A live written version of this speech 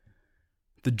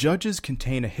The Judges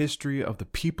contain a history of the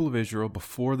people of Israel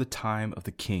before the time of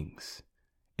the kings.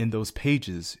 In those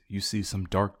pages, you see some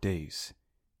dark days.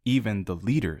 Even the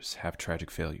leaders have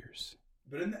tragic failures.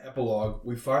 But in the epilogue,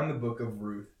 we find the book of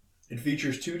Ruth. It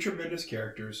features two tremendous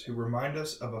characters who remind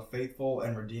us of a faithful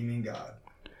and redeeming God.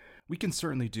 We can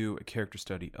certainly do a character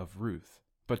study of Ruth,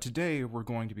 but today we're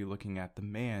going to be looking at the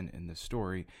man in this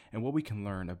story and what we can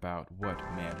learn about what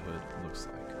manhood looks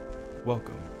like.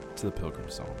 Welcome to the Pilgrim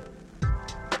Song.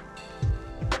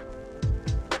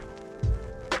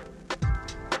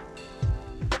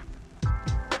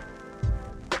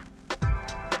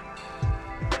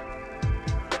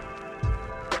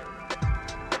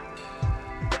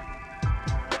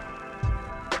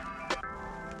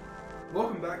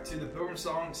 Welcome back to the Pilgrim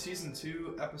Song, Season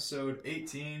 2, Episode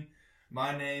 18.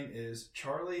 My name is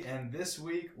Charlie, and this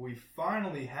week we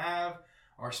finally have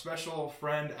our special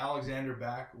friend Alexander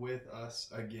back with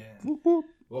us again. Whoop, whoop.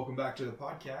 Welcome back to the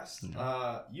podcast.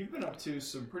 You've been up to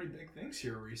some pretty big things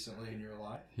here recently in your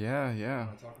life. Yeah.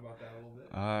 Want to talk about that a little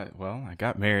bit? Well, I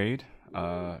got married.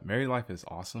 Married life is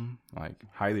awesome.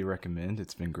 Highly recommend.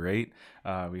 It's been great.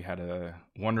 We had a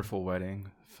wonderful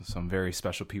wedding. Some very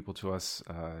special people to us,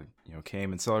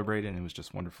 came and celebrated, and it was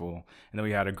just wonderful. And then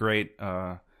we had a great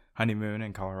honeymoon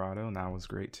in Colorado, and that was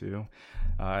great too.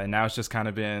 And now it's just kind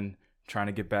of been trying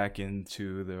to get back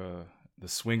into the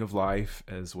swing of life,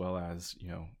 as well as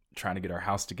trying to get our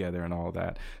house together and all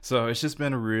that. So it's just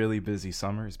been a really busy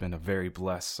summer. It's been a very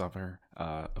blessed summer,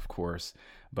 of course,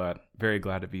 but very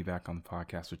glad to be back on the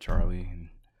podcast with Charlie, and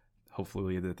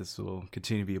hopefully that this will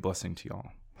continue to be a blessing to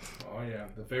y'all. Oh yeah,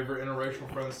 the favorite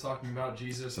interracial friends talking about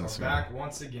Jesus That's are back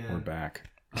once again. We're back.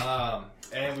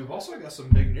 And we've also got some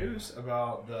big news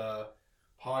about the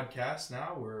podcast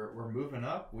now. We're moving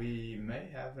up. We may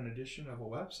have an edition of a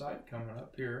website coming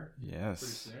up here. Yes.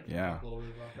 Pretty soon. Yeah. Talk a little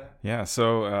bit about that. Yeah.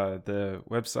 So the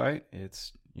website,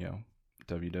 it's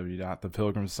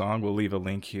www.thepilgrimsong. We'll leave a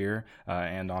link here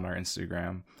and on our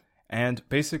Instagram. And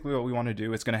basically what we want to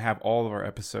do, it's going to have all of our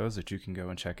episodes that you can go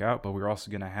and check out, but we're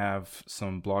also going to have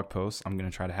some blog posts. I'm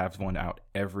going to try to have one out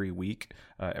every week,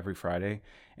 every Friday.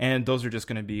 And those are just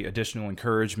going to be additional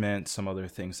encouragement, some other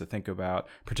things to think about,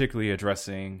 particularly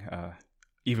addressing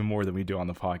even more than we do on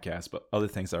the podcast, but other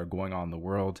things that are going on in the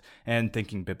world, and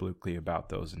thinking biblically about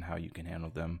those and how you can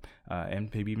handle them, and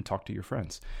maybe even talk to your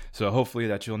friends. So hopefully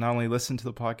that you'll not only listen to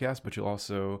the podcast, but you'll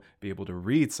also be able to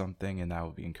read something, and that will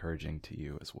be encouraging to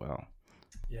you as well.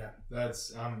 Yeah,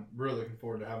 I'm really looking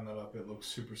forward to having that up. It looks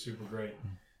super, super great.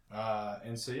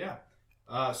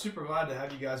 Super glad to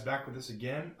have you guys back with us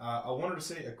again. I wanted to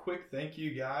say a quick thank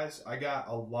you, guys. I got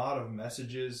a lot of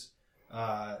messages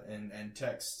and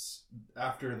texts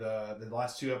after the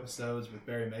last two episodes with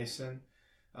Barry Mason.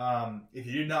 If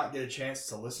you did not get a chance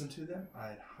to listen to them,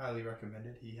 I'd highly recommend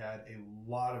it. He had a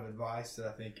lot of advice that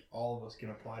I think all of us can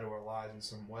apply to our lives in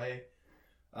some way.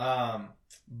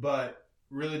 But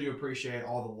really do appreciate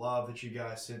all the love that you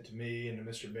guys sent to me and to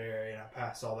Mr. Barry, and I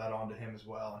passed all that on to him as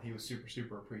well, and he was super,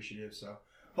 super appreciative. So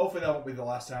hopefully that won't be the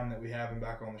last time that we have him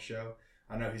back on the show.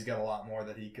 I know he's got a lot more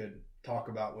that he could talk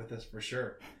about with us for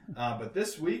sure. But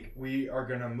this week we are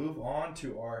going to move on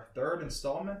to our third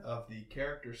installment of the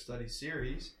character study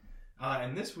series.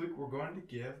 And this week we're going to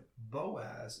give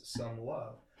Boaz some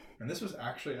love. And this was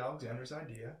actually Alexander's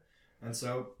idea. And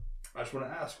so I just want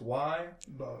to ask, why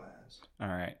Boaz? All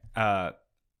right.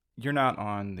 You're not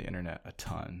on the internet a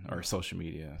ton or social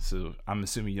media, so I'm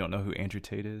assuming you don't know who Andrew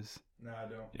Tate is? No, I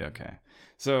don't. Yeah, okay.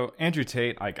 So Andrew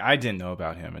Tate, I didn't know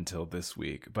about him until this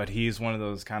week, but he's one of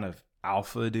those kind of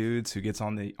alpha dudes who gets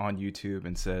on YouTube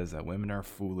and says that women are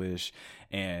foolish,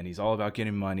 and he's all about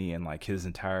getting money, and his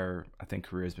entire, I think,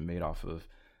 career has been made off of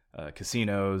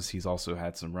casinos. He's also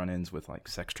had some run-ins with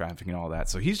sex trafficking and all that.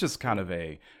 So he's just kind of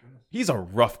he's a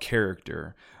rough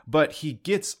character, but he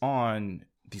gets on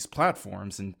these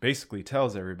platforms and basically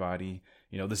tells everybody,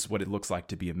 this is what it looks like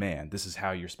to be a man. This is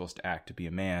how you're supposed to act to be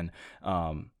a man.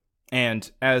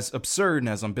 And as absurd and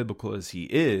as unbiblical as he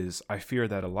is, I fear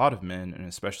that a lot of men, and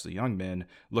especially young men,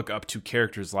 look up to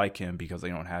characters like him because they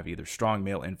don't have either strong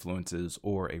male influences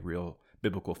or a real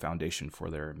biblical foundation for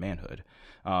their manhood.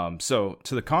 So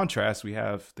to the contrast, we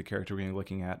have the character we're going to be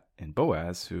looking at in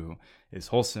Boaz, who is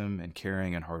wholesome and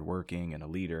caring and hardworking and a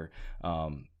leader.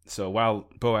 So while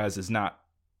Boaz is not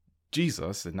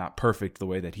Jesus and not perfect the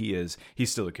way that he is,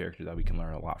 he's still a character that we can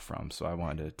learn a lot from. So I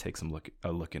wanted to take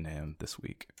a look into him this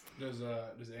week. Does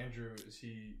Andrew, is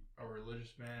he a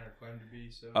religious man or claim to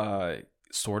be so?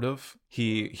 Sort of.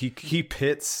 He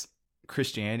pits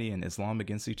Christianity and Islam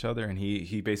against each other, and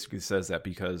he basically says that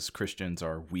because Christians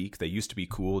are weak, they used to be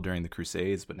cool during the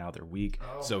Crusades, but now they're weak.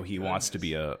 Oh, so he wants to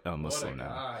be a Muslim what a now.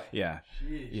 guy. Yeah,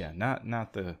 Jeez. yeah, not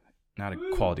a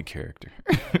Woo. quality character.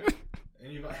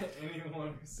 Anyone who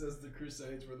says the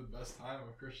Crusades were the best time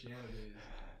of Christianity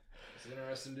is an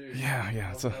interesting dude.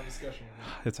 Yeah, it's a discussion with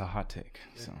him. It's a hot take.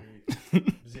 So.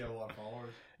 Does he have a lot of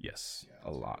followers? Yes, yeah,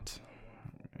 a lot.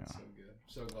 Yeah. So good.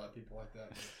 So glad people like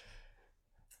that.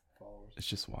 Followers. It's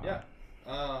just wild. Yeah.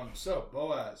 So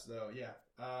Boaz, though, yeah.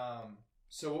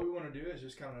 So what we want to do is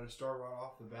just kind of start right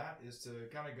off the bat is to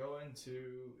kind of go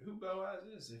into who Boaz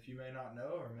is, if you may not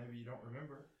know, or maybe you don't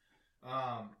remember.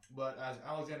 But as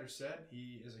Alexander said,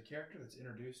 he is a character that's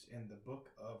introduced in the book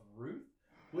of Ruth,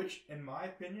 which, in my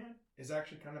opinion, is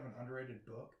actually kind of an underrated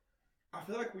book. I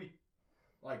feel like we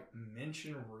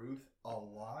mention Ruth a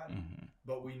lot,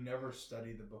 but we never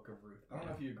study the book of Ruth. I don't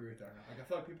know if you agree with that or not. Like, I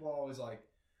feel like people are always like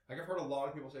I've heard a lot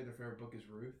of people say their favorite book is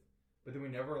Ruth, but then we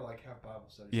never have Bible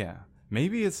studies. Yeah,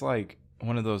 maybe it's like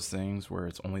one of those things where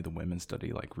it's only the women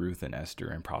study, like Ruth and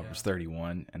Esther and Proverbs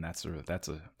 31, and that's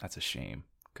a shame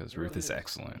because Ruth is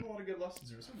excellent. There's a lot of good lessons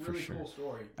there. It's a really cool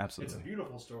story. Absolutely, it's a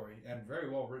beautiful story and very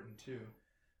well written too.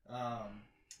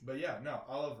 But yeah, no,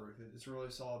 I love Ruth. It's a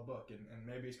really solid book, and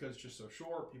maybe it's because it's just so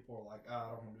short. People are like, I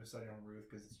don't want to do a study on Ruth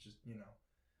because it's just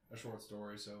a short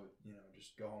story, so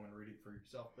just go home and read it for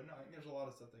yourself. But no, I think there's a lot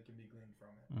of stuff that can be gleaned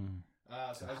from it.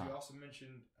 So as you also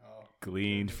mentioned,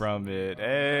 gleaned from it.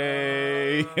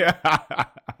 Hey, I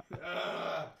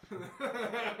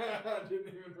didn't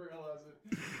even realize it.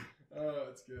 Oh,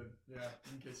 it's good. Yeah,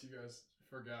 in case you guys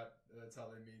forgot, that's how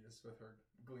they meet us, with her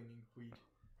gleaning wheat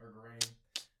or grain.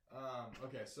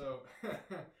 Okay, so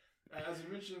as you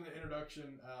mentioned in the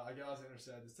introduction, like Alexander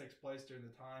said, this takes place during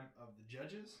the time of the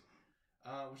Judges,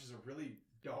 which is a really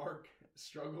dark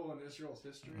struggle in Israel's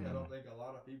history. I don't think a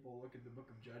lot of people look at the book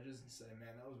of Judges and say,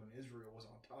 man, that was when Israel was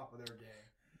on top of their game.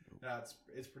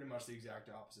 It's pretty much the exact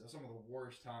opposite. Some of the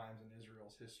worst times in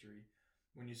Israel's history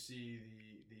when you see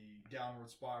the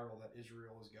downward spiral that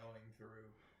Israel is going through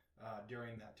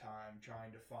during that time,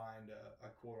 trying to find a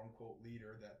quote-unquote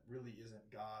leader that really isn't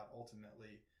God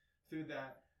ultimately through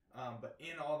that. But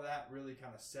in all that really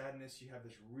kind of sadness, you have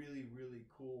this really, really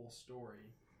cool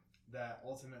story that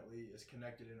ultimately is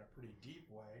connected in a pretty deep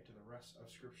way to the rest of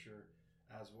Scripture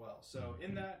as well. So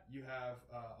in that, you have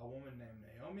a woman named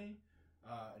Naomi,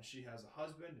 and she has a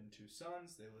husband and 2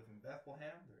 sons. They live in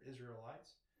Bethlehem. They're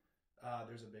Israelites.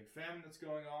 There's a big famine that's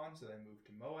going on, so they move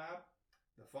to Moab.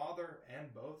 The father and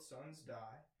both sons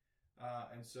die,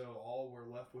 and so all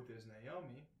we're left with is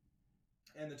Naomi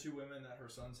and the 2 women that her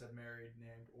sons had married,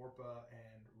 named Orpah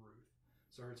and Ruth,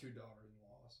 so her 2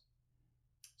 daughters-in-laws.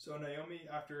 So Naomi,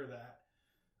 after that,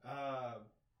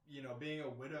 being a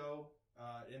widow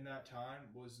in that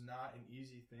time was not an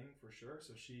easy thing for sure.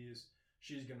 So she's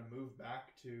going to move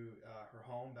back to her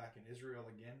home back in Israel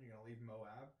again. You're going to leave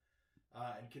Moab.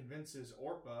 And convinces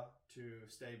Orpah to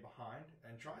stay behind,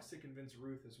 and tries to convince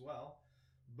Ruth as well.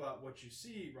 But what you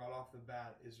see right off the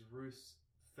bat is Ruth's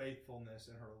faithfulness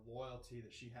and her loyalty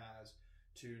that she has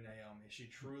to Naomi. She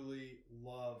truly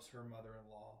loves her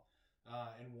mother-in-law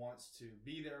and wants to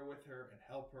be there with her and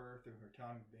help her through her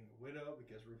time of being a widow,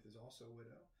 because Ruth is also a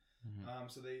widow.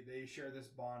 So they share this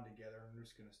bond together, and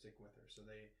Ruth's going to stick with her. So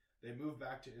they move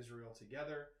back to Israel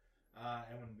together.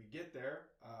 And when we get there,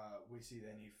 we see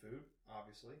they need food,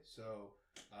 obviously. So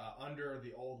under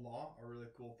the old law, a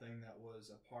really cool thing that was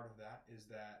a part of that is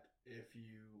that if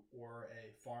you were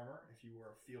a farmer, if you were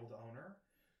a field owner,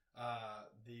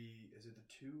 the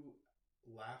 2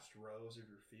 last rows of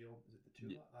your field, is it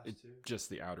the 2 last 2? Just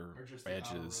the outer just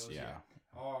edges, the outer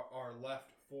rows, are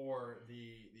left for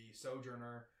the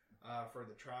sojourner, for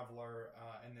the traveler,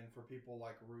 and then for people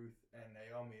like Ruth and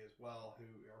Naomi as well, who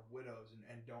are widows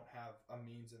and don't have a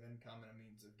means of income and a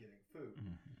means of getting food.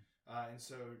 And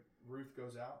so Ruth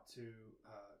goes out to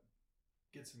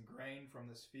get some grain from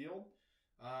this field.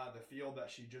 The field that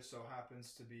she just so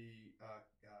happens to be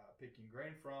picking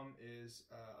grain from is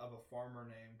of a farmer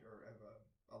named, or of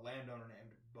a landowner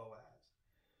named Boaz.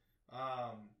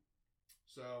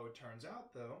 So it turns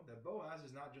out, though, that Boaz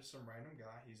is not just some random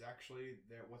guy. He's actually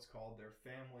what's called their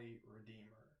family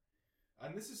redeemer.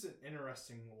 And this is an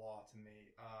interesting law to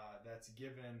me that's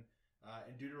given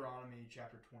in Deuteronomy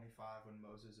chapter 25, when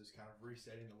Moses is kind of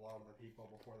restating the law to the people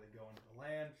before they go into the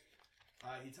land.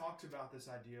 He talks about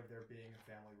this idea of there being a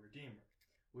family redeemer,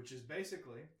 which is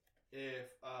basically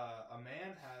if a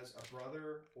man has a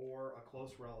brother or a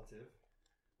close relative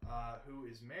who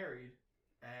is married,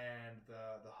 and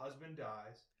the husband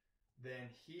dies, then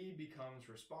he becomes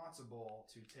responsible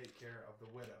to take care of the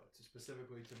widow,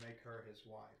 specifically to make her his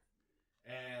wife.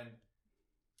 And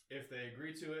if they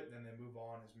agree to it, then they move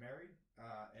on as married.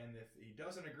 And if he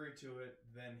doesn't agree to it,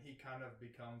 then he kind of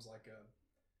becomes like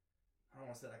I don't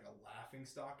want to say like a laughing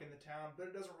stock in the town, but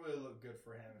it doesn't really look good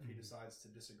for him if he decides to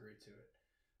disagree to it.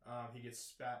 He gets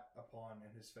spat upon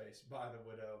in his face by the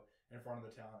widow in front of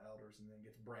the town elders, and then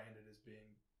gets branded as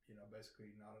being,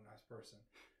 basically not a nice person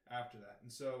after that.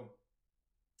 And so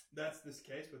that's this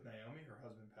case with Naomi. Her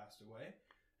husband passed away,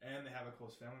 and they have a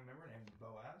close family member named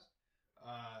Boaz,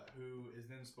 who is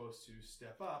then supposed to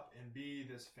step up and be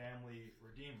this family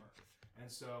redeemer. And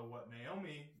so what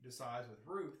Naomi decides with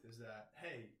Ruth is that,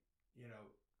 hey,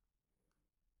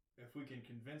 if we can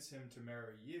convince him to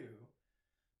marry you,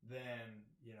 then,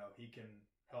 he can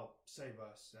help save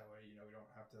us. That way, we don't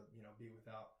have to, be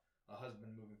without a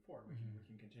husband moving forward. We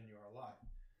can continue our life.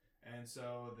 And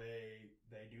so they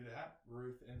do that.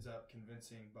 Ruth ends up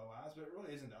convincing Boaz, but it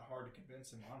really isn't that hard to convince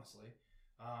him, honestly.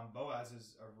 Boaz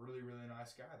is a really, really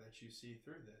nice guy that you see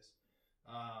through this.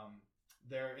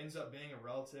 There ends up being a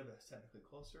relative that's technically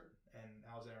closer, and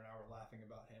Alexander and I were laughing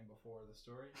about him before the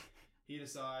story. He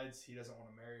decides he doesn't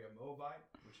want to marry a Moabite,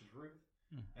 which is Ruth.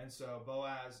 And so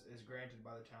Boaz is granted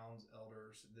by the town's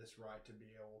elders this right to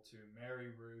be able to marry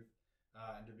Ruth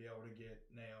and to be able to get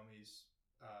Naomi's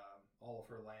all of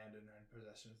her land and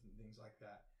possessions and things like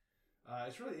that.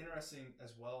 It's really interesting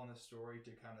as well in this story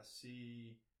to kind of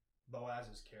see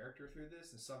Boaz's character through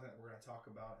this, and something that we're going to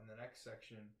talk about in the next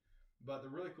section. But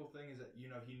the really cool thing is that, you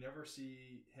never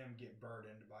see him get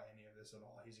burdened by any of this at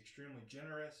all. He's extremely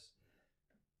generous.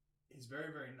 He's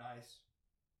very, very nice.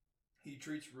 He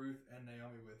treats Ruth and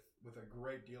Naomi with a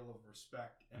great deal of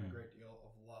respect and a great deal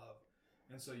of love.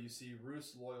 And so you see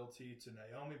Ruth's loyalty to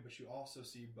Naomi, but you also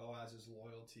see Boaz's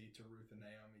loyalty to Ruth and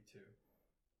Naomi too,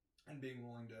 and being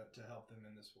willing to help them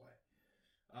in this way.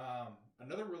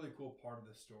 Another really cool part of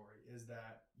this story is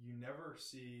that you never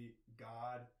see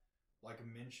God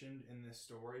mentioned in this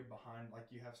story behind,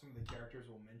 you have some of the characters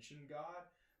will mention God,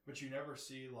 but you never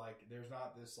see there's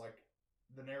not this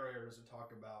the narrator doesn't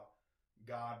talk about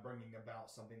God bringing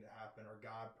about something to happen or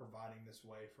God providing this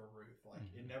way for Ruth.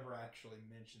 It never actually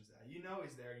mentions that. He's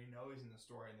there, he's in the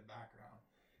story in the background,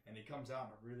 and he comes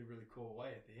out in a really, really cool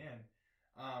way at the end.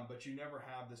 But you never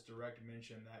have this direct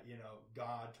mention that,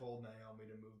 God told Naomi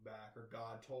to move back, or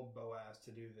God told Boaz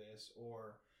to do this,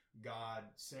 or God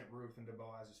sent Ruth into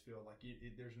Boaz's field.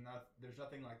 There's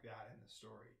nothing like that in the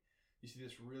story. You see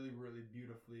this really, really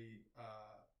beautifully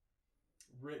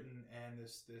written and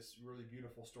this really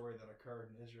beautiful story that occurred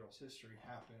in Israel's history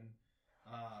happen.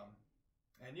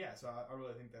 So I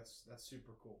really think that's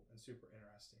super cool and super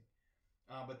interesting.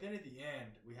 But then at the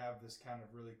end, we have this kind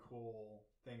of really cool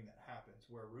thing that happens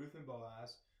where Ruth and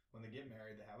Boaz, when they get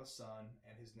married, they have a son,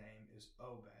 and his name is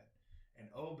Obed. And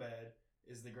Obed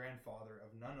is the grandfather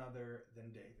of none other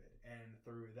than David. And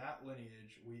through that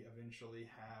lineage, we eventually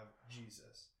have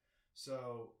Jesus.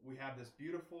 So we have this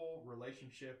beautiful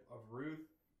relationship of Ruth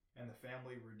and the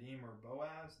family redeemer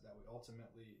Boaz, that we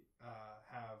ultimately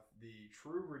have the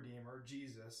true redeemer,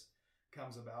 Jesus,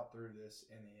 comes about through this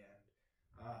in the end.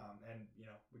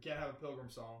 We can't have a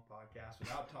Pilgrim song podcast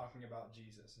without talking about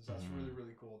Jesus. And so it's really,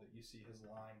 really cool that you see his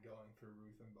line going through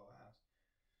Ruth and Boaz.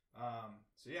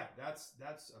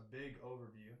 That's a big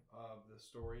overview of the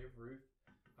story of Ruth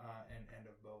and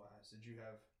of Boaz. Did you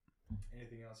have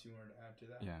anything else you wanted to add to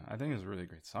that? Yeah, I think it's a really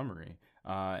great summary.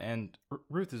 And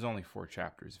Ruth is only 4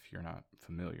 chapters if you're not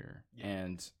familiar. Yeah.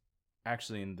 And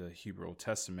actually in the Hebrew Old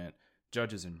Testament,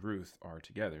 Judges and Ruth are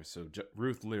together. So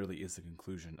Ruth literally is the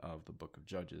conclusion of the book of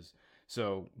Judges.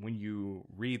 So when you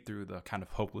read through the kind of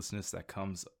hopelessness that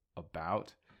comes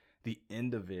about, the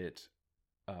end of it,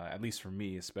 at least for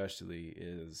me especially,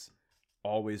 is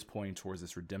always pointing towards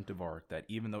this redemptive arc that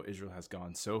even though Israel has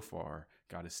gone so far,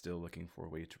 God is still looking for a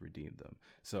way to redeem them.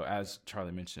 So as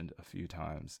Charlie mentioned a few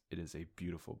times, it is a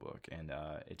beautiful book, and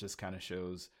it just kind of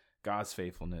shows God's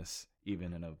faithfulness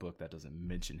even in a book that doesn't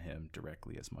mention him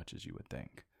directly as much as you would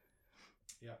think.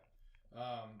 Yeah.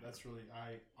 That's really,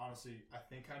 I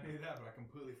think I knew that, but I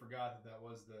completely forgot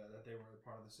that they were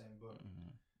part of the same book.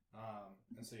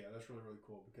 That's really, really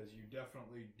cool, because you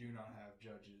definitely do not have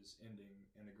Judges ending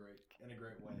in a great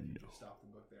way if you just stop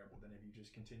the book there. But then if you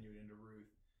just continue it into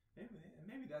Ruth,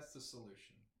 maybe that's the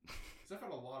solution. Because I've had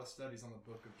a lot of studies on the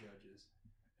book of Judges,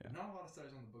 but not a lot of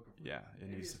studies on the book of Ruth. Yeah,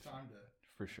 maybe it's time to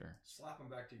for sure slap them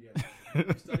back together.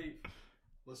 Study,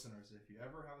 listeners, if you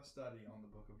ever have a study on the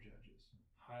book of Judges,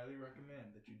 highly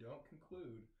recommend that you don't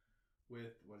conclude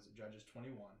with Judges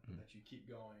 21, but that you keep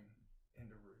going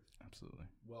into Ruth. Absolutely.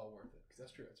 Well worth it, because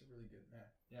that's true. It's a really good man.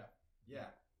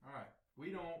 Yeah. All right. We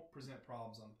don't present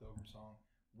problems on the Pilgrim song.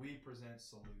 We present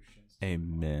solutions.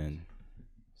 Amen.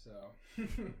 So,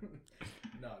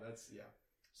 no, that's, yeah.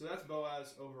 So that's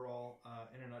Boaz overall,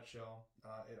 in a nutshell.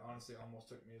 It honestly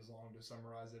almost took me as long to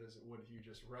summarize it as it would if you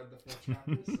just read the 4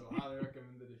 chapters. So I highly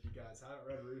recommend that if you guys haven't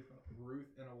read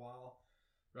Ruth in a while,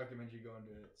 recommend you go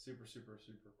into it. Super, super,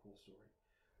 super cool story.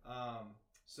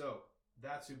 So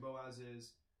that's who Boaz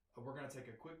is. We're going to take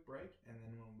a quick break, and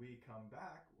then when we come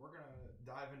back, we're going to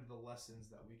dive into the lessons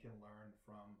that we can learn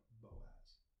from Boaz.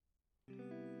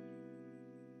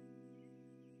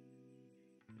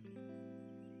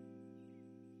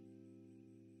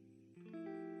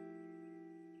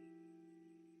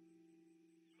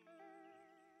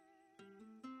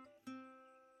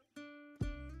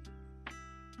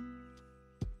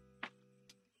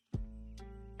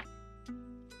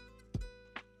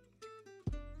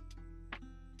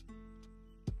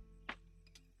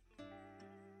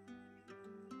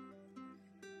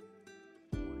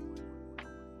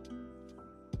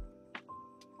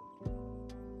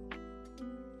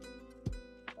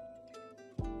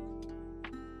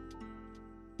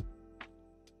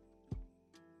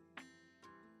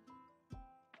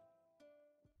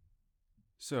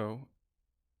 So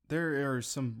there are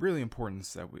some really important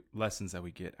lessons that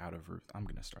we get out of Ruth. I'm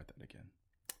going to start that again.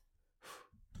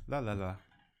 La la la.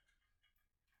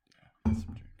 Yeah,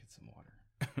 get some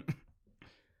water.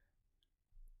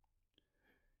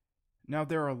 Now,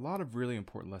 there are a lot of really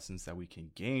important lessons that we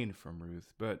can gain from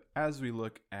Ruth, but as we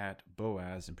look at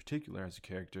Boaz in particular as a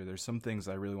character, there's some things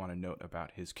I really want to note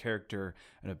about his character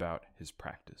and about his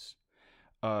practice.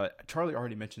 Charlie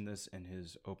already mentioned this in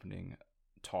his opening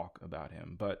talk about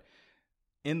him, but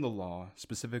in the law,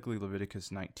 specifically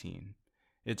Leviticus 19,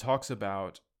 it talks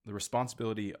about the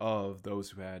responsibility of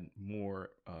those who had more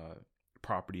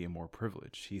property and more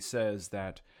privilege. He says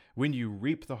that when you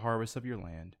reap the harvest of your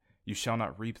land, you shall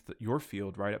not reap your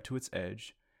field right up to its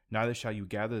edge, neither shall you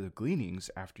gather the gleanings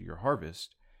after your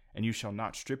harvest, and you shall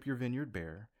not strip your vineyard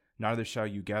bare, neither shall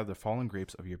you gather the fallen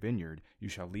grapes of your vineyard. You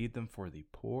shall leave them for the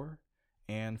poor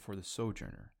and for the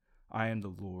sojourner. I am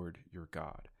the Lord your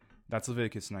God. That's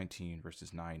Leviticus 19,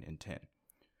 verses 9 and 10.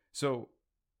 So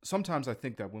sometimes I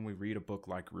think that when we read a book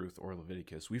like Ruth or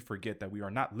Leviticus, we forget that we are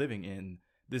not living in,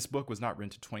 this book was not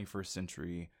written to 21st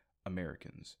century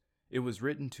Americans. It was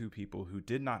written to people who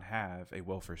did not have a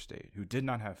welfare state, who did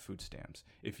not have food stamps.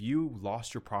 If you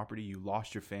lost your property, you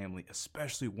lost your family,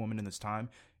 especially women in this time,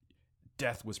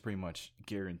 death was pretty much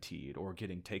guaranteed or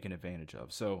getting taken advantage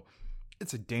of. So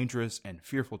it's a dangerous and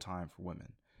fearful time for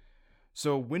women.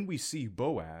 So when we see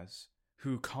Boaz,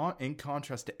 who in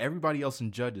contrast to everybody else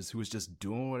in Judges, who was just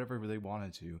doing whatever they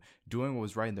wanted to, doing what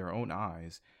was right in their own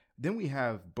eyes, then we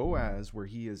have Boaz where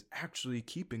he is actually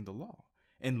keeping the law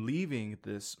and leaving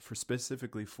this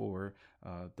specifically for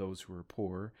those who are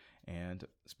poor, and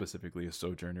specifically a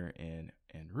sojourner in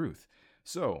Ruth.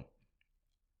 So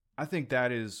I think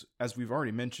that is, as we've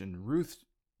already mentioned, Ruth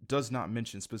does not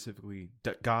mention specifically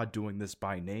God doing this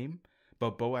by name,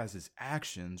 but Boaz's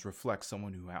actions reflect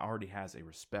someone who already has a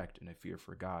respect and a fear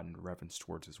for God and a reverence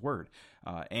towards his word,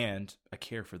 and a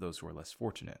care for those who are less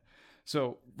fortunate.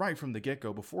 So right from the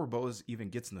get-go, before Boaz even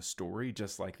gets in the story,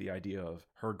 just like the idea of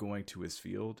her going to his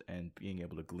field and being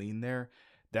able to glean there,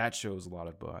 that shows a lot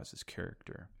of Boaz's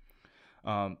character.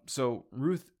 So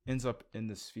Ruth ends up in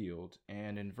this field,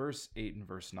 and in verse 8 and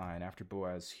verse 9, after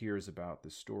Boaz hears about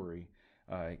the story,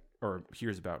 or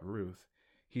hears about Ruth,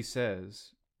 he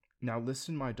says, "Now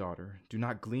listen, my daughter, do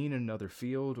not glean in another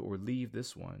field or leave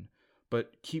this one,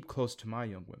 but keep close to my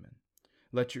young women.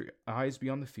 Let your eyes be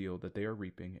on the field that they are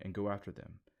reaping, and go after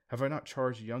them. Have I not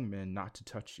charged young men not to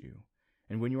touch you?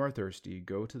 And when you are thirsty,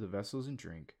 go to the vessels and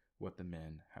drink what the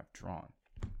men have drawn."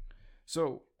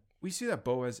 So we see that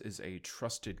Boaz is a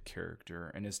trusted character,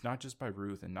 and it's not just by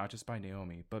Ruth and not just by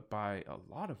Naomi, but by a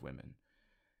lot of women.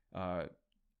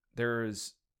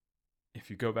 If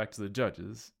you go back to the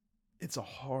Judges, it's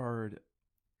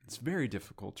very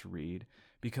difficult to read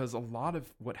because a lot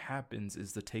of what happens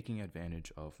is the taking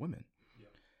advantage of women.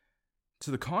 To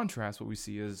the contrast, what we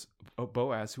see is a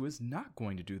Boaz who is not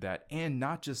going to do that, and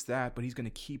not just that, but he's going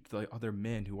to keep the other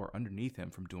men who are underneath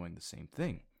him from doing the same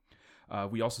thing.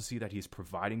 We also see that he's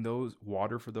providing those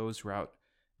water for those who are out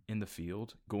in the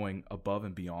field, going above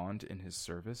and beyond in his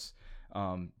service.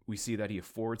 We see that he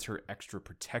affords her extra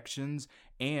protections,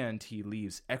 and he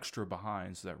leaves extra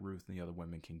behind so that Ruth and the other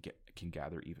women can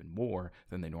gather even more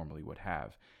than they normally would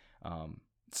have.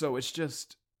 So it's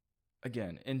just,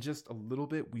 again, in just a little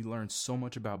bit, we learn so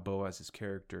much about Boaz's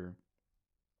character,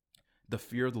 the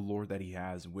fear of the Lord that he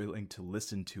has, willing to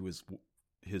listen to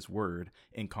his word,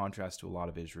 in contrast to a lot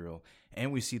of Israel.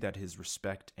 And we see that his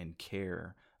respect and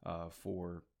care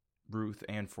for Ruth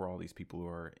and for all these people who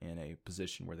are in a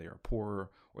position where they are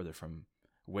poorer or they're from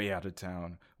way out of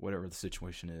town, whatever the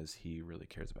situation is, he really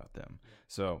cares about them. Yeah.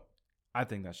 So I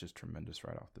think that's just tremendous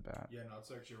right off the bat. Yeah, no,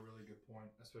 it's actually a really good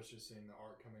point, especially seeing the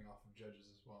art coming off of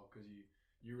Judges as well, because you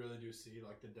really do see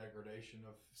like the degradation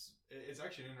of. It's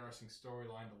actually an interesting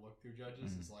storyline to look through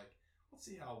Judges. It's like, let's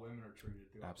see how women are treated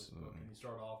throughout this book. And you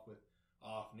start off with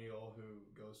Othniel, who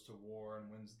goes to war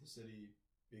and wins the city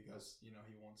because he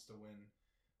wants to win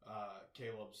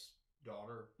Caleb's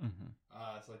daughter.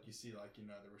 It's like you see like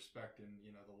the respect and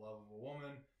the love of a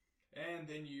woman. And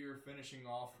then you're finishing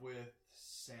off with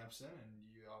Samson, and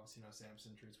you obviously know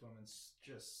Samson treats women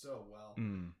just so well.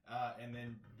 And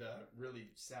then the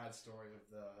really sad story of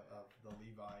the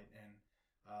Levite and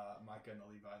Micah and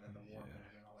the Levite, and the war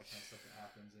and all that kind of stuff that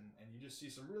happens. And you just see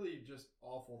some really just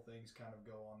awful things kind of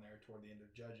go on there toward the end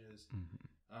of Judges.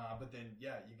 But then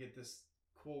you get this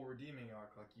cool redeeming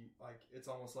arc. Like it's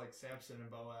almost like Samson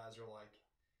and Boaz are like.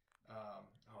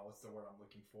 What's the word I'm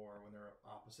looking for when they're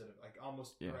opposite of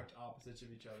almost direct opposites of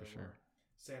each other. For sure.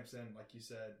 Samson, like you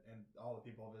said, and all the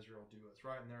people of Israel do what's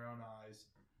right in their own eyes,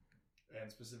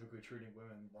 and specifically treating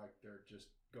women like they're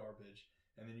just garbage.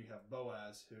 And then you have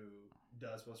Boaz, who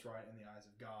does what's right in the eyes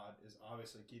of God, is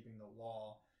obviously keeping the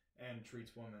law and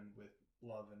treats women with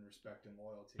love and respect and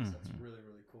loyalty. So that's a really,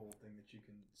 really cool thing that you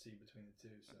can see between the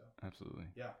two. So absolutely,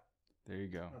 yeah. There you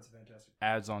go. That's fantastic.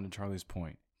 Adds on to Charlie's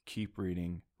point. Keep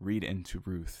reading. Read into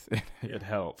Ruth. It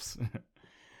helps.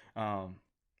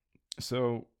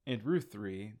 So in Ruth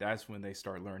 3, that's when they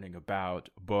start learning about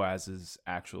Boaz's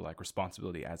actual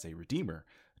responsibility as a redeemer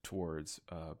towards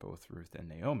both Ruth and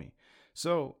Naomi.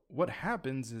 So what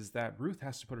happens is that Ruth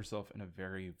has to put herself in a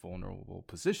very vulnerable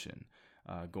position,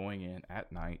 going in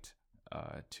at night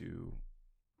to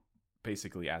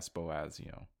basically ask Boaz,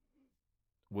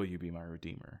 will you be my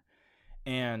redeemer?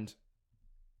 And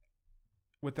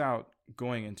without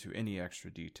going into any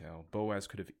extra detail, Boaz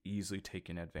could have easily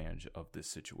taken advantage of this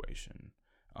situation.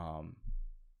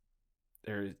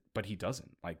 But he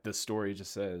doesn't. The story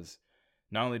just says,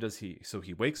 not only does he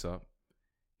wakes up,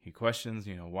 he questions,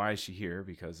 why is she here?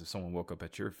 Because if someone woke up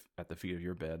at the feet of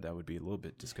your bed, that would be a little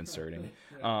bit disconcerting.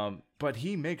 But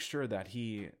he makes sure that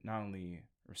he not only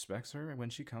respects her when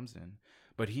she comes in,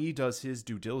 but he does his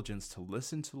due diligence to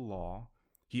listen to the law.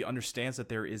 He understands that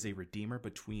there is a redeemer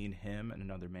between him and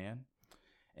another man.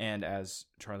 And as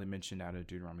Charlie mentioned out of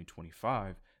Deuteronomy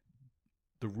 25,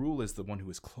 the rule is the one who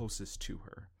is closest to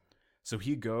her. So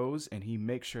he goes and he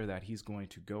makes sure that he's going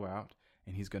to go out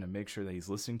and he's going to make sure that he's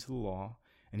listening to the law,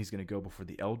 and he's going to go before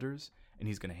the elders, and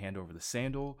he's going to hand over the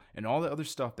sandal and all the other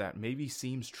stuff that maybe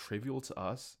seems trivial to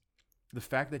us. The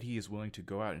fact that he is willing to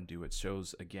go out and do it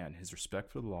shows, again, his respect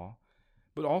for the law,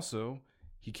 but also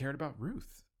he cared about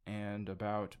Ruth and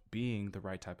about being the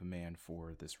right type of man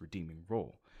for this redeeming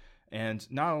role. And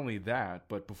not only that,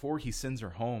 but before he sends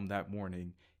her home that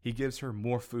morning, he gives her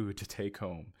more food to take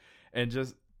home. And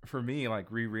just for me,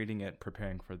 rereading it,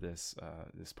 preparing for this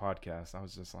podcast, I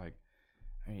was just like,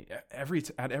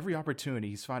 at every opportunity,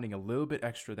 he's finding a little bit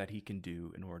extra that he can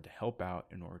do in order to help out,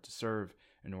 in order to serve,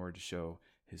 in order to show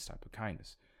his type of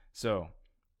kindness. So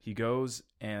he goes,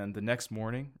 and the next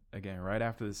morning, again, right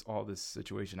after all this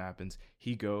situation happens,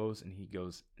 he goes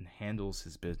and handles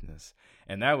his business.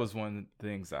 And that was one of the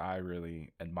things that I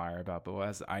really admire about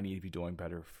Boaz. I need to be doing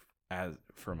better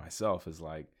for myself. Is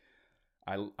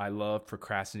I love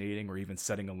procrastinating or even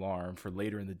setting an alarm for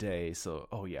later in the day. So,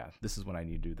 this is when I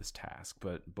need to do this task.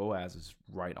 But Boaz is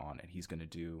right on it. He's going to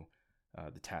do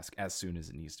the task as soon as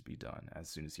it needs to be done, as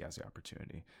soon as he has the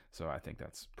opportunity. So I think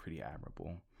that's pretty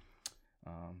admirable.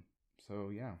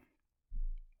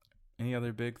 Any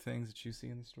other big things that you see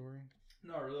in the story?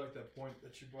 No, I really like that point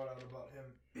that you brought out about him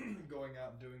going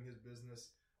out and doing his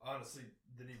business. Honestly,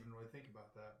 didn't even really think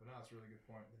about that, but now it's a really good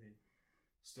point that he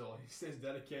stays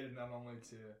dedicated not only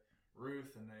to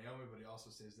Ruth and Naomi, but he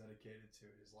also stays dedicated to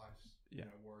his life's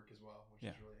work as well, which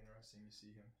is really interesting. You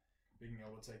see him being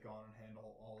able to take on and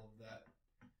handle all of that.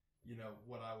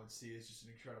 What I would see is just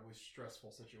an incredibly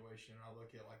stressful situation. I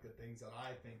look at the things that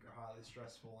I think are highly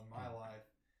stressful in my life,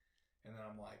 and then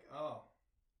I'm like, oh,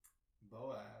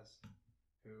 Boaz,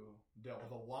 who dealt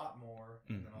with a lot more,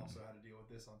 and then also had to deal with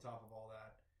this on top of all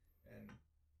that, and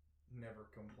never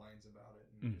complains about it,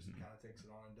 and just kind of takes it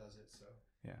on and does it. So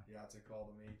it's a call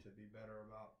to me to be better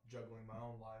about juggling my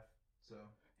own life. So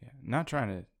not trying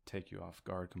to take you off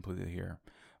guard completely here,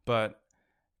 but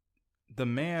the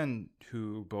man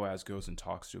who Boaz goes and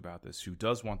talks to about this, who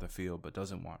does want the field but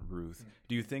doesn't want Ruth,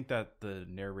 do you think that the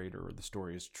narrator or the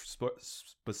story is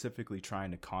specifically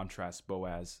trying to contrast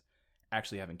Boaz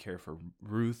actually having care for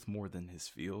Ruth more than his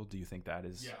field. Do you think that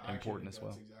is important as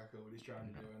well? That's exactly what he's trying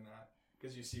to do in that.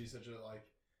 Because you see such a,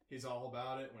 he's all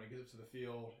about it when he gets up to the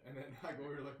field. And then, like what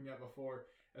we were looking at before,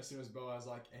 as soon as Boaz,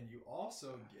 and you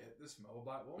also get this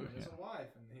Moabite woman as a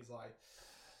wife. And he's like,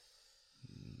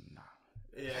 nah.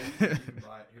 Yeah, you can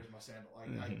buy it. Here's my sandal.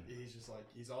 He's just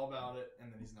he's all about it,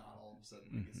 and then he's not all of a sudden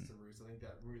when he gets to Ruth. I think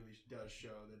that really does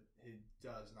show that he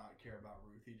does not care about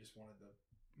Ruth. He just wanted the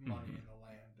money and the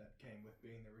land that came with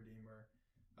being the Redeemer.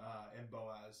 And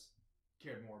Boaz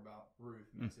cared more about Ruth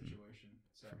in that situation.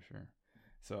 So. For sure.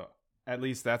 So at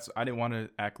least I didn't want to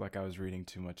act like I was reading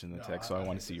too much in the text, so I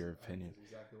want to see your opinion.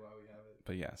 That's exactly why we have it.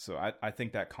 But yeah, so I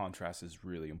think that contrast is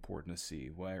really important to see,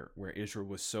 where Israel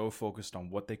was so focused on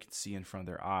what they could see in front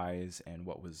of their eyes and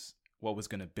what was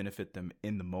going to benefit them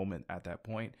in the moment at that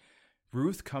point.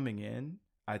 Ruth coming in,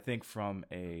 I think from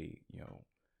a,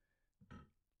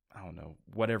 I don't know,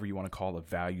 whatever you want to call a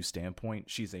value standpoint,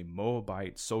 she's a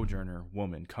Moabite sojourner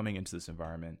woman coming into this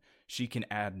environment. She can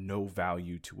add no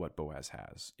value to what Boaz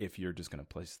has if you're just going to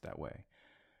place it that way.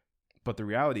 But the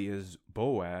reality is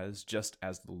Boaz, just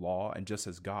as the law and just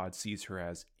as God sees her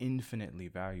as infinitely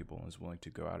valuable and is willing to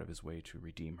go out of his way to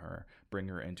redeem her, bring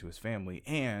her into his family,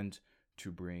 and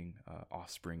to bring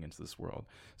offspring into this world.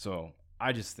 So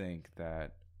I just think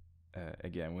that,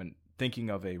 again, when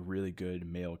thinking of a really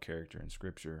good male character in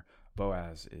Scripture,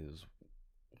 Boaz is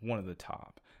one of the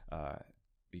top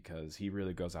because he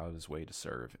really goes out of his way to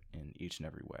serve in each and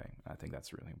every way. I think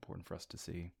that's really important for us to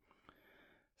see.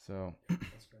 So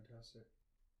that's fantastic.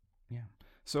 Yeah.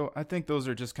 So I think those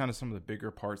are just kind of some of the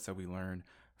bigger parts that we learn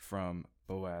from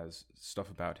Boaz, stuff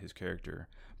about his character.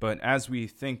 But as we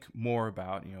think more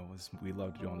about, as we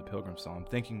love to do on the Pilgrim Psalm,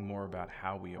 thinking more about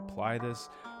how we apply this,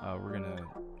 we're going to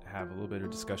have a little bit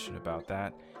of discussion about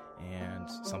that and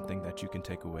something that you can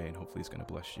take away and hopefully is going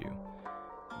to bless you.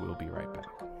 We'll be right back.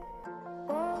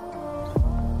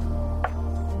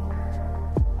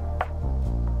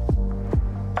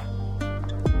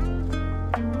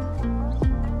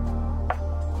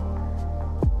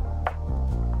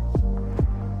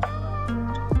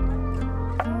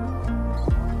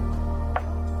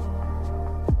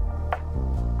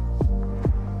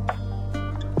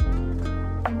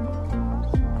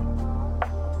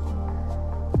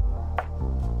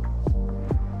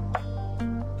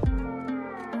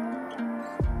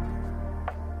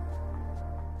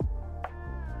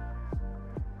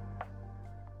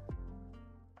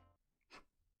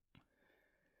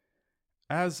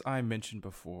 As I mentioned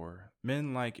before,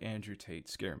 men like Andrew Tate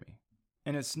scare me.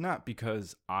 And it's not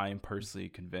because I'm personally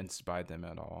convinced by them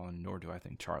at all, nor do I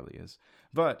think Charlie is.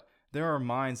 But there are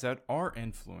minds that are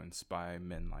influenced by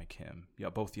men like him,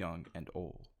 both young and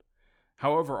old.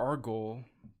 However, our goal,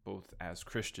 both as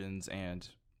Christians and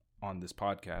on this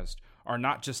podcast, are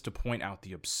not just to point out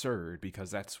the absurd,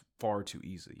 because that's far too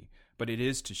easy, but it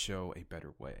is to show a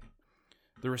better way.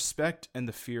 The respect and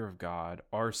the fear of God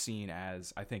are seen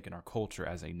as, I think, in our culture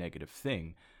as a negative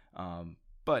thing,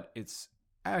 but it's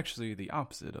actually the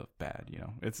opposite of bad.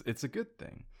 It's a good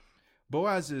thing.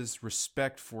 Boaz's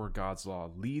respect for God's law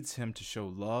leads him to show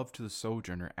love to the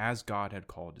sojourner as God had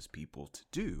called his people to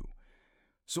do.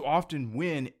 So often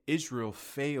when Israel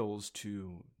fails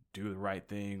to do the right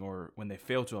thing, or when they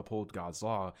fail to uphold God's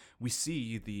law, we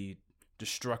see the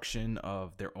destruction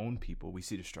of their own people. We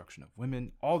see destruction of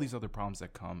women, all these other problems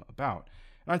that come about.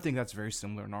 And I think that's very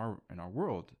similar in our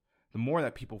world. The more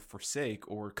that people forsake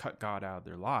or cut God out of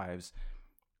their lives,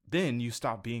 then you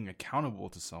stop being accountable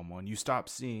to someone. You stop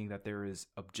seeing that there is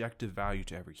objective value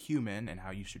to every human and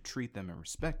how you should treat them and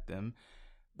respect them.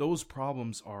 Those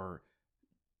problems are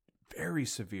very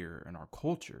severe in our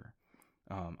culture.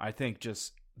 I think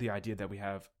just the idea that we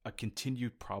have a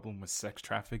continued problem with sex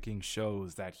trafficking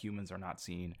shows that humans are not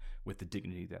seen with the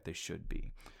dignity that they should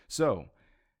be. So,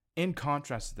 in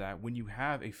contrast to that, when you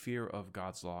have a fear of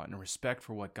God's law and a respect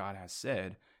for what God has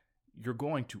said, you're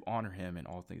going to honor him in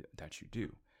all things that you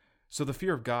do. So the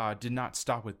fear of God did not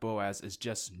stop with Boaz as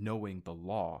just knowing the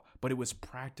law, but it was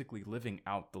practically living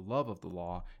out the love of the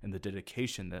law and the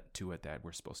dedication to it that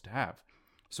we're supposed to have.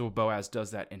 So Boaz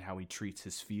does that in how he treats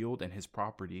his field and his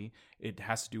property. It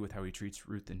has to do with how he treats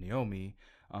Ruth and Naomi.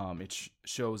 It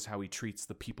shows how he treats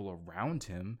the people around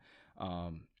him.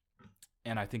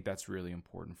 And I think that's really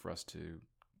important for us to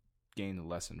gain the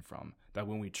lesson from. That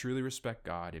when we truly respect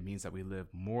God, it means that we live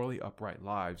morally upright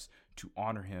lives to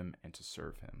honor him and to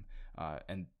serve him.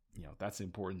 And that's the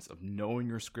importance of knowing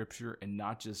your scripture and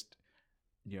not just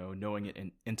knowing it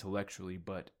intellectually,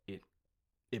 but it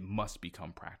must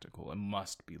become practical. It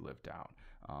must be lived out.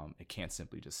 It can't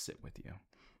simply just sit with you.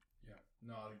 Yeah,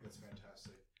 no, I think that's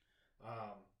fantastic.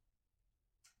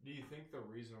 Do you think the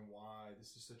reason why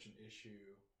this is such an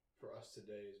issue for us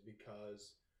today is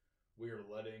because we are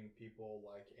letting people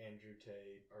like Andrew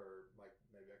Tate or like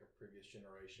maybe like a previous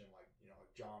generation, like, you know,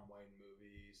 like John Wayne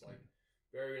movies, like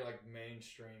very like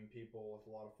mainstream people with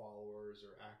a lot of followers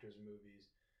or actors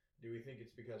movies? Do we think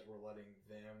it's because we're letting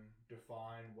them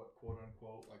define what quote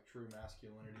unquote like true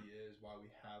masculinity is, why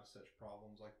we have such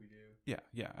problems like we do?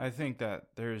 Yeah. I think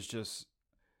that there's just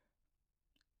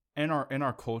in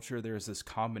our culture, there's this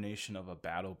combination of a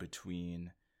battle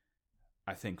between,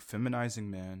 I think,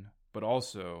 feminizing men, but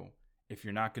also if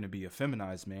you're not going to be a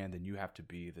feminized man, then you have to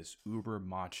be this uber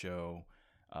macho,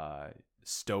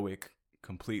 stoic,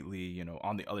 completely, you know,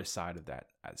 on the other side of that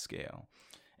scale.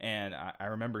 And I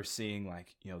remember seeing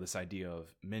like, you know, this idea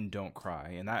of men don't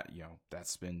cry, and that, you know,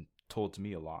 that's been told to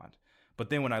me a lot. But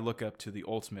then when I look up to the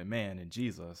ultimate man in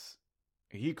Jesus,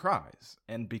 he cries.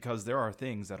 And because there are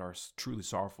things that are truly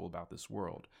sorrowful about this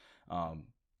world.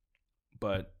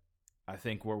 But I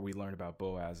think where we learn about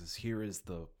Boaz is here is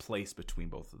the place between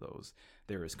both of those.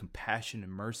 There is compassion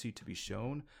and mercy to be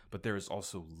shown, but there is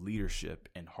also leadership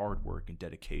and hard work and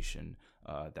dedication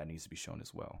that needs to be shown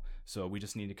as well. So we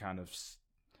just need to kind of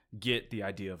get the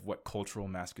idea of what cultural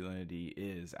masculinity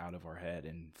is out of our head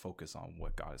and focus on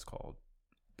what God has called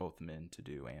both men to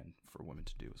do and for women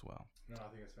to do as well. No, I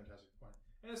think that's a fantastic point.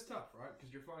 And it's tough, right?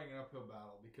 Because you're fighting an uphill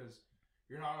battle because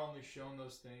you're not only shown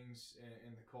those things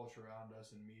in the culture around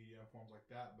us and media and forms like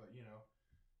that, but, you know,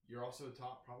 you're also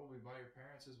taught probably by your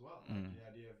parents as well. Like the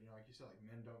idea of, you know, like you said, like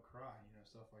men don't cry, you know,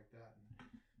 stuff like that. And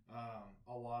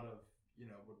a lot of, you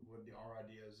know, what our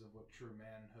ideas of what true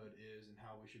manhood is and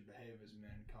how we should behave as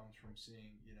men comes from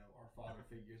seeing, you know, our father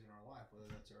figures in our life,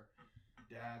 whether that's our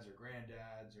dads or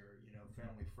granddads or, you know,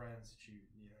 family friends that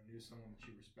you know, knew someone that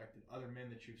you respected, other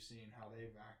men that you've seen, how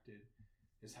they've acted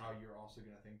is how you're also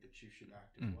going to think that you should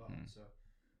act as well. And so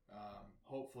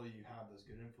hopefully you have those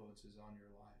good influences on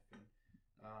your life. And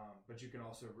but you can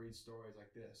also read stories like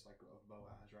this, like of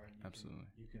Boaz, right? Absolutely.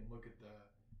 You can look at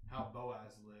how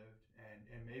Boaz lived,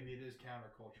 and maybe it is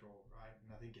countercultural, right?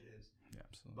 And I think it is. Yeah,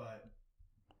 absolutely. But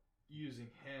using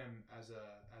him as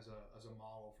a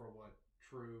model for what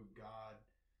true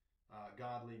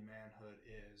godly manhood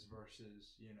is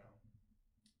versus, you know,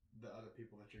 the other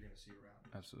people that you're going to see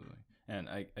around. Absolutely. And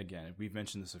again, we've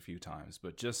mentioned this a few times,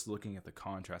 but just looking at the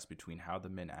contrast between how the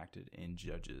men acted in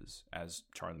Judges, as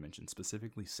Charlie mentioned,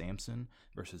 specifically Samson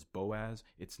versus Boaz,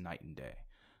 it's night and day.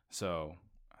 So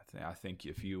I think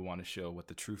if you want to show what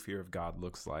the true fear of God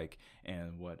looks like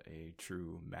and what a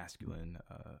true masculine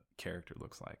character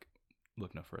looks like,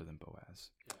 look no further than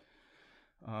Boaz.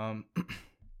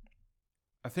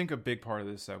 I think a big part of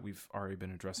this that we've already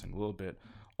been addressing a little bit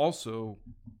also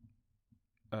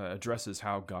addresses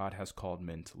how God has called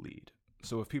men to lead.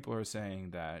 So if people are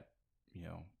saying that, you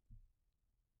know,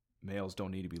 males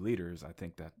don't need to be leaders, I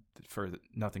think that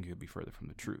nothing could be further from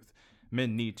the truth.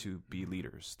 Men need to be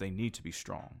leaders. They need to be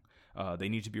strong. They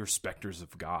need to be respecters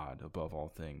of God above all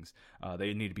things.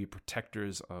 They need to be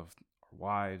protectors of our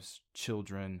wives,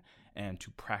 children, and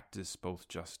to practice both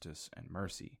justice and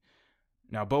mercy.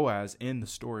 Now, Boaz, in the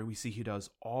story, we see he does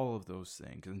all of those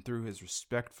things. And through his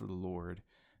respect for the Lord,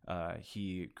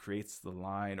 he creates a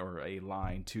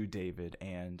line to David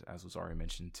and, as was already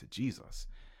mentioned, to Jesus.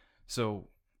 So,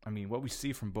 I mean, what we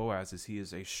see from Boaz is he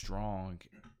is a strong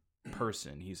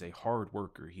person. He's a hard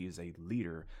worker. He is a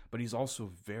leader, but he's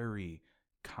also very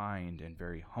kind and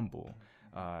very humble.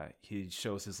 He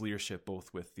shows his leadership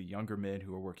both with the younger men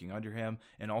who are working under him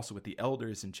and also with the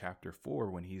elders in chapter 4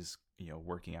 when he's, you know,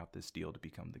 working out this deal to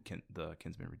become the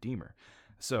kinsman redeemer.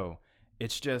 So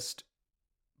it's just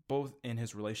both in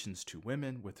his relations to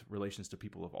women, with relations to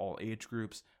people of all age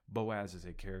groups. Boaz is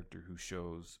a character who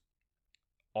shows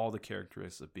all the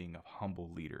characteristics of being a humble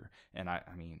leader. And I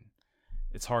mean,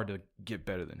 it's hard to get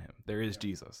better than him. There is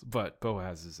Jesus, but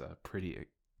Boaz is a pretty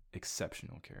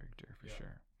exceptional character for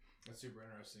sure. That's super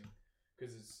interesting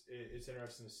because it's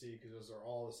interesting to see because those are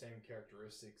all the same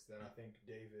characteristics that I think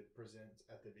David presents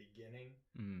at the beginning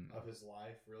of his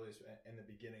life, really, in the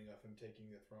beginning of him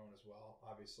taking the throne as well.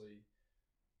 Obviously,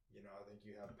 you know, I think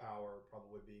you have power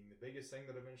probably being the biggest thing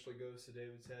that eventually goes to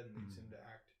David's head and leads him to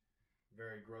act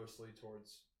very grossly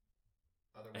towards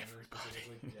other women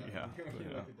specifically. Yeah, when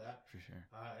you look at that, for sure.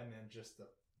 And then just the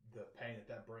pain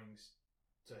that brings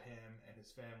to him and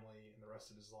his family and the rest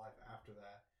of his life after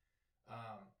that.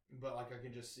 But like I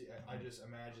can just see, I just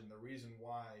imagine the reason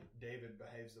why David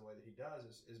behaves the way that he does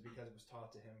is because it was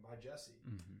taught to him by Jesse,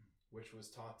 which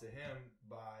was taught to him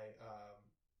by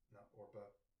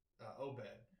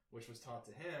Obed, which was taught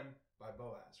to him by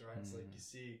Boaz. Right? It's like you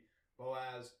see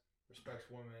Boaz respects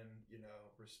women,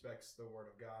 respects the word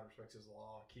of God, respects his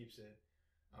law, keeps it.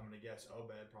 I'm going to guess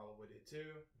Obed probably did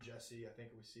too. Jesse, I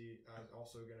think we see, is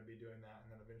also going to be doing that,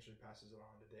 and then eventually passes it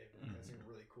on to David. Mm-hmm. I think it's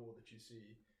really cool that you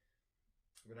see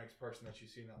the next person that you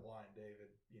see in that line,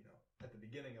 David, at the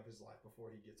beginning of his life,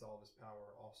 before he gets all of his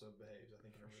power, also behaves, I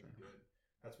think, in a really good.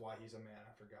 That's why he's a man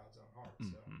after God's own heart.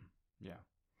 So. Mm-hmm. Yeah.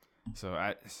 So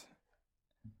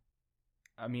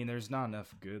I mean, there's not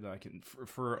enough good that I can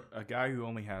for a guy who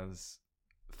only has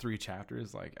 3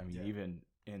 chapters. Even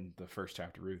in the first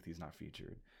chapter, Ruth, he's not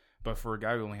featured. But for a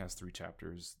guy who only has 3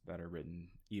 chapters that are written,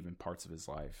 even parts of his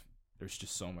life, there's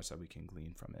just so much that we can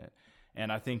glean from it.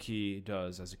 And I think he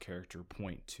does, as a character,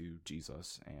 point to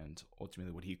Jesus and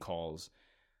ultimately what he calls,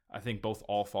 I think, both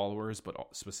all followers, but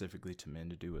specifically to men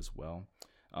to do as well.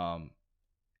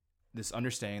 This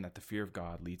understanding that the fear of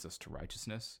God leads us to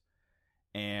righteousness.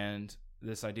 And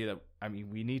this idea that,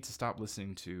 we need to stop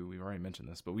listening to, we've already mentioned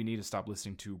this, but we need to stop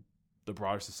listening to the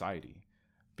broader society,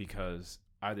 because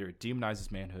either it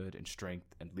demonizes manhood and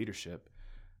strength and leadership,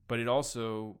 but it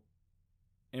also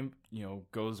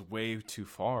goes way too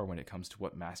far when it comes to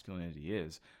what masculinity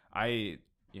is.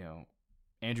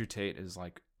 Andrew Tate is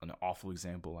like an awful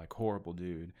example, like horrible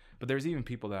dude. But there's even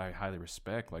people that I highly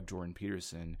respect, like Jordan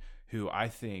Peterson, who I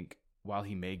think, while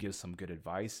he may give some good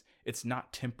advice, it's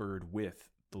not tempered with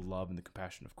the love and the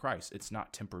compassion of Christ. It's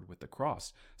not tempered with the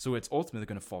cross. So it's ultimately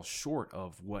going to fall short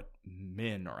of what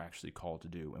men are actually called to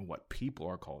do and what people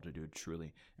are called to do to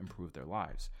truly improve their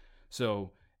lives.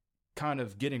 So kind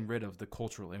of getting rid of the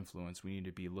cultural influence, we need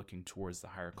to be looking towards the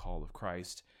higher call of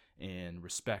Christ in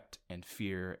respect and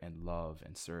fear and love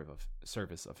and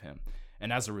service of him.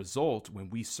 And as a result, when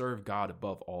we serve God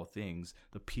above all things,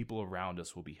 the people around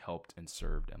us will be helped and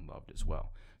served and loved as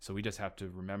well. So we just have to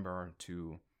remember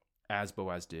to, as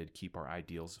Boaz did, keep our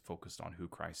ideals focused on who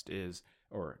Christ is,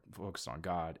 or focused on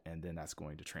God, and then that's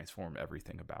going to transform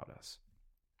everything about us.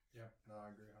 Yeah, no, I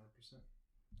agree 100%.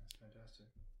 That's fantastic.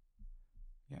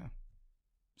 Yeah.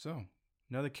 So,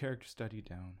 another character study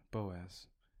down, Boaz.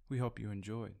 We hope you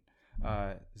enjoyed.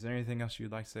 Is there anything else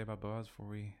you'd like to say about Boaz before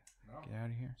we get out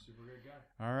of here? Super great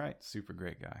guy. All right, super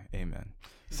great guy. Amen.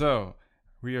 So,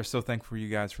 we are so thankful for you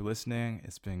guys for listening.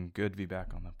 It's been good to be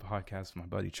back on the podcast with my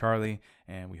buddy Charlie,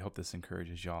 and we hope this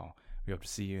encourages y'all. We hope to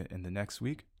see you in the next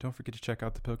week. Don't forget to check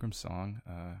out the Pilgrim song.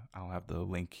 I'll have the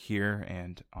link here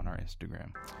and on our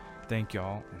Instagram. Thank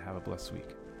y'all, and have a blessed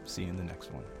week. See you in the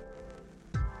next one.